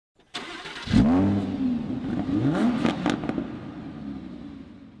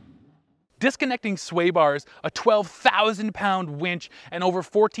disconnecting sway bars, a 12,000-pound winch, and over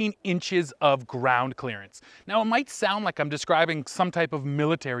 14 inches of ground clearance. Now, it might sound like I'm describing some type of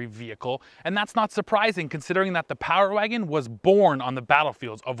military vehicle, and that's not surprising considering that the Power Wagon was born on the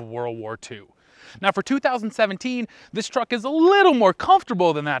battlefields of World War II. Now, for 2017, this truck is a little more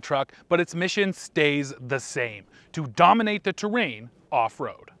comfortable than that truck, but its mission stays the same: to dominate the terrain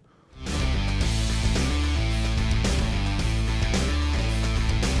off-road.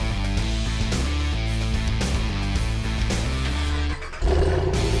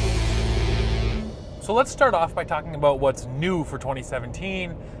 So let's start off by talking about what's new for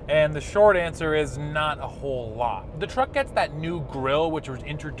 2017, and the short answer is not a whole lot. The truck gets that new grille, which was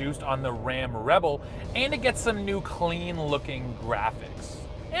introduced on the Ram Rebel, and it gets some new clean looking graphics.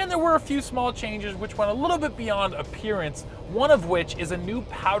 And there were a few small changes which went a little bit beyond appearance, one of which is a new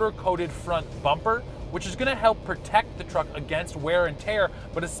powder coated front bumper, which is going to help protect the truck against wear and tear,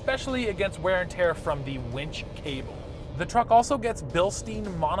 but especially against wear and tear from the winch cable. The truck also gets Bilstein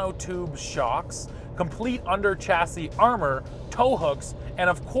monotube shocks, complete under chassis armor, tow hooks, and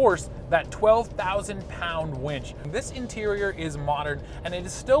of course that 12,000-pound winch. This interior is modern, and it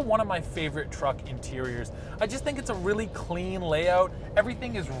is still one of my favorite truck interiors. I just think it's a really clean layout.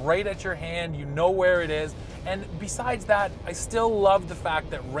 Everything is right at your hand, you know where it is, and besides that, I still love the fact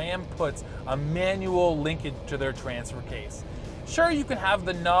that Ram puts a manual linkage to their transfer case. Sure, you can have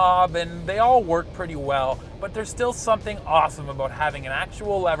the knob and they all work pretty well, but there's still something awesome about having an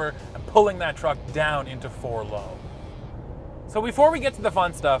actual lever and pulling that truck down into 4-low. So before we get to the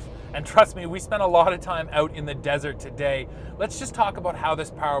fun stuff, and trust me, we spent a lot of time out in the desert today, let's just talk about how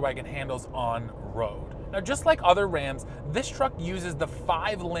this Power Wagon handles on road. Now, just like other Rams, this truck uses the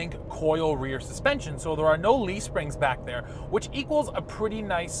 5-link coil rear suspension, so there are no leaf springs back there, which equals a pretty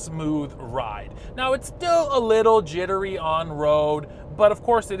nice smooth ride. Now, it's still a little jittery on road, but of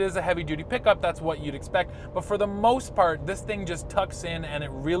course it is a heavy-duty pickup, that's what you'd expect, but for the most part, this thing just tucks in and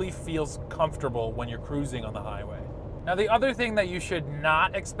it really feels comfortable when you're cruising on the highway. Now, the other thing that you should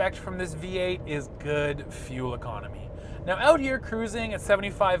not expect from this V8 is good fuel economy. Now, out here cruising at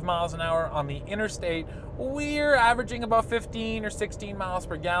 75 miles an hour on the interstate, we're averaging about 15 or 16 miles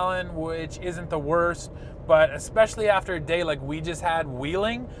per gallon, which isn't the worst, but especially after a day like we just had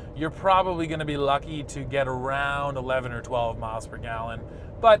wheeling, you're probably going to be lucky to get around 11 or 12 miles per gallon.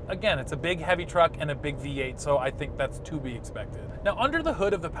 But again, it's a big heavy truck and a big V8, so I think that's to be expected. Now, under the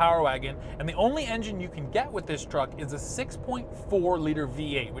hood of the Power Wagon, and the only engine you can get with this truck is a 6.4 liter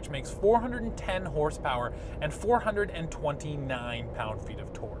V8, which makes 410 horsepower and 429 pound-feet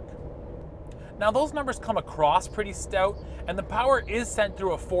of torque. Now, those numbers come across pretty stout, and the power is sent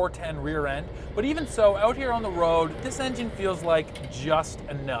through a 410 rear end, but even so, out here on the road, this engine feels like just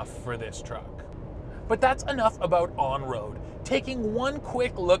enough for this truck. But that's enough about on-road. Taking one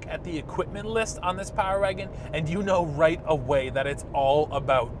quick look at the equipment list on this Power Wagon, and you know right away that it's all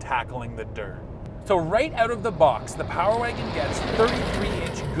about tackling the dirt. So right out of the box, the Power Wagon gets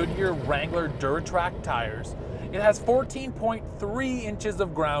 33-inch Goodyear Wrangler Duratrack tires. It has 14.3 inches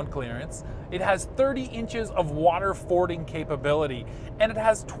of ground clearance. It has 30 inches of water fording capability, and it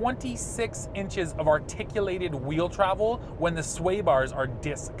has 26 inches of articulated wheel travel when the sway bars are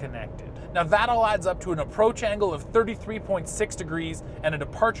disconnected. Now, that all adds up to an approach angle of 33.6 degrees and a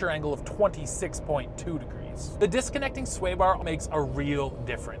departure angle of 26.2 degrees. The disconnecting sway bar makes a real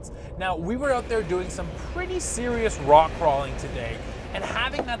difference. Now, we were out there doing some pretty serious rock crawling today, and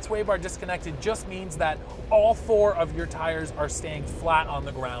having that sway bar disconnected just means that all 4 of your tires are staying flat on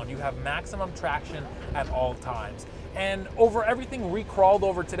the ground. You have maximum traction at all times. And over everything we crawled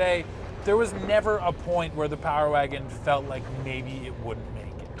over today, there was never a point where the Power Wagon felt like maybe it wouldn't make it.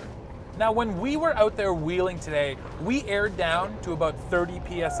 Now, when we were out there wheeling today, we aired down to about 30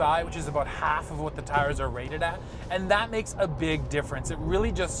 PSI, which is about half of what the tires are rated at, and that makes a big difference. It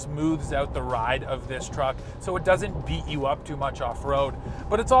really just smooths out the ride of this truck, so it doesn't beat you up too much off-road.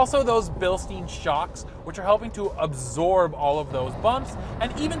 But it's also those Bilstein shocks, which are helping to absorb all of those bumps,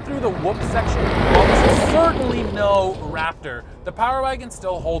 and even through the whoop section, while this is certainly no Raptor, the Power Wagon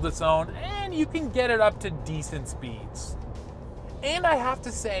still holds its own, and you can get it up to decent speeds. And I have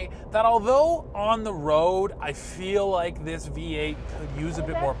to say that although on the road, I feel like this V8 could use a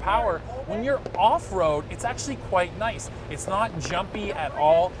bit more power, when you're off-road, it's actually quite nice. It's not jumpy at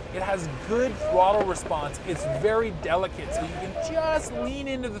all. It has good throttle response. It's very delicate, so you can just lean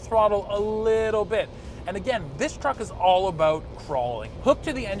into the throttle a little bit. And again, this truck is all about crawling. Hooked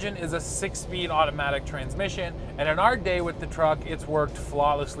to the engine is a 6-speed automatic transmission, and in our day with the truck, it's worked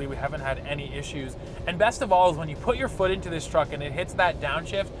flawlessly. We haven't had any issues. And best of all is when you put your foot into this truck and it hits that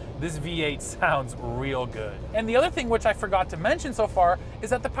downshift, this V8 sounds real good. And the other thing which I forgot to mention so far is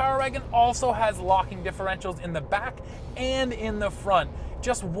that the Power Wagon also has locking differentials in the back and in the front.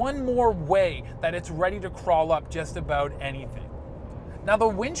 Just one more way that it's ready to crawl up just about anything. Now the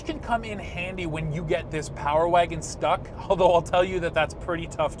winch can come in handy when you get this Power Wagon stuck, although I'll tell you that that's pretty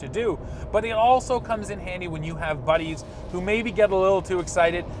tough to do. But it also comes in handy when you have buddies who maybe get a little too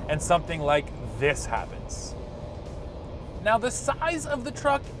excited and something like this happens. Now the size of the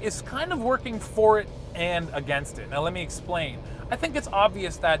truck is kind of working for it and against it. Now let me explain. I think it's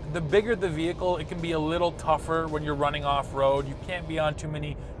obvious that the bigger the vehicle, it can be a little tougher when you're running off-road. You can't be on too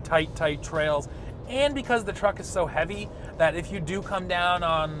many tight trails. And because the truck is so heavy that if you do come down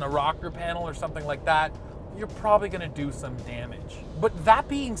on a rocker panel or something like that, you're probably gonna do some damage. But that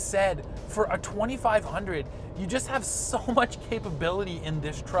being said, for a 2500, you just have so much capability in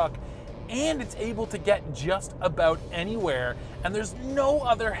this truck, and it's able to get just about anywhere, and there's no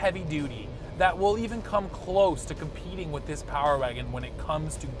other heavy duty that will even come close to competing with this Power Wagon when it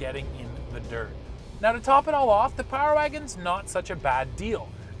comes to getting in the dirt. Now to top it all off, the Power Wagon's not such a bad deal.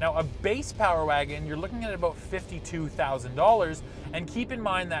 Now a base Power Wagon, you're looking at about $52,000, and keep in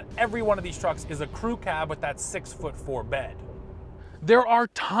mind that every one of these trucks is a crew cab with that 6'4" bed. There are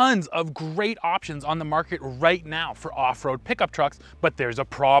tons of great options on the market right now for off-road pickup trucks, but there's a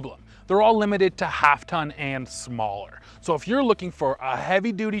problem. They're all limited to half-ton and smaller. So if you're looking for a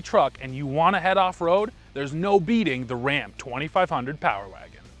heavy-duty truck and you want to head off-road, there's no beating the Ram 2500 Power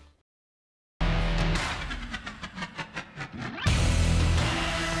Wagon.